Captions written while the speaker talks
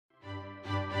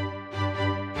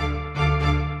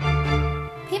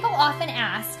often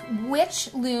ask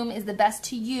which loom is the best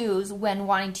to use when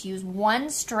wanting to use one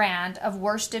strand of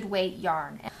worsted weight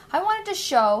yarn. I wanted to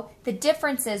show the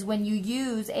differences when you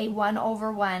use a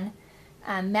 1/1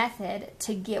 method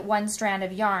to get one strand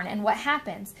of yarn and what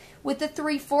happens. With the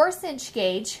 3/4 inch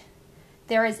gauge,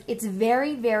 it's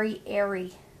very, very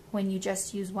airy when you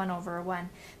just use 1/1.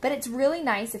 But it's really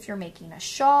nice if you're making a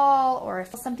shawl or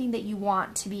if something that you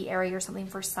want to be airy or something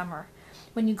for summer.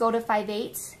 When you go to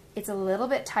 5/8, it's a little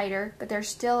bit tighter, but there's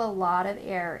still a lot of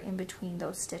air in between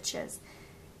those stitches.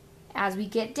 As we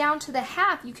get down to the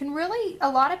half, you can really, a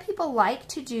lot of people like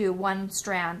to do one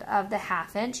strand of the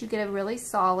 1/2 inch. You get a really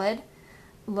solid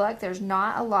look. There's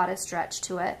not a lot of stretch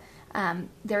to it.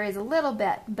 There is a little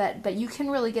bit, but you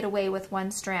can really get away with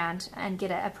one strand and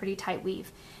get a pretty tight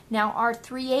weave. Now our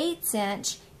 3/8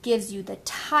 inch gives you the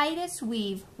tightest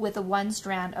weave with a one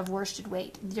strand of worsted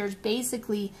weight. There's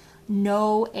basically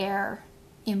no air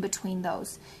in between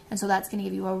those, and so that's going to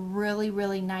give you a really,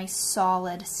 really nice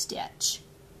solid stitch.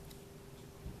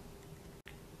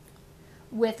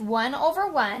 With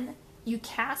 1/1, you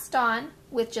cast on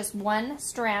with just one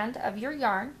strand of your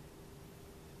yarn,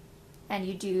 and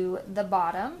you do the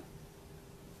bottom,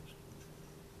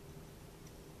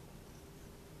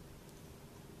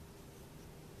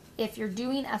 if you're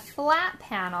doing a flat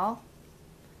panel,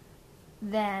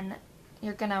 then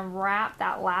you're going to wrap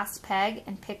that last peg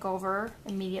and pick over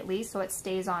immediately so it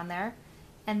stays on there,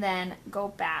 and then go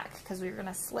back because we're going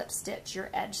to slip stitch your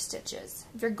edge stitches.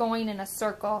 If you're going in a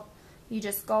circle, you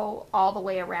just go all the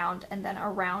way around and then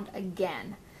around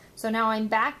again. So now I'm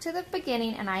back to the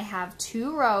beginning and I have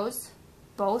 2 rows,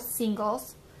 both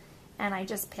singles, and I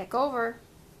just pick over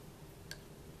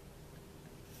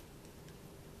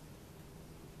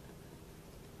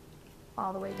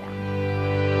all the way down.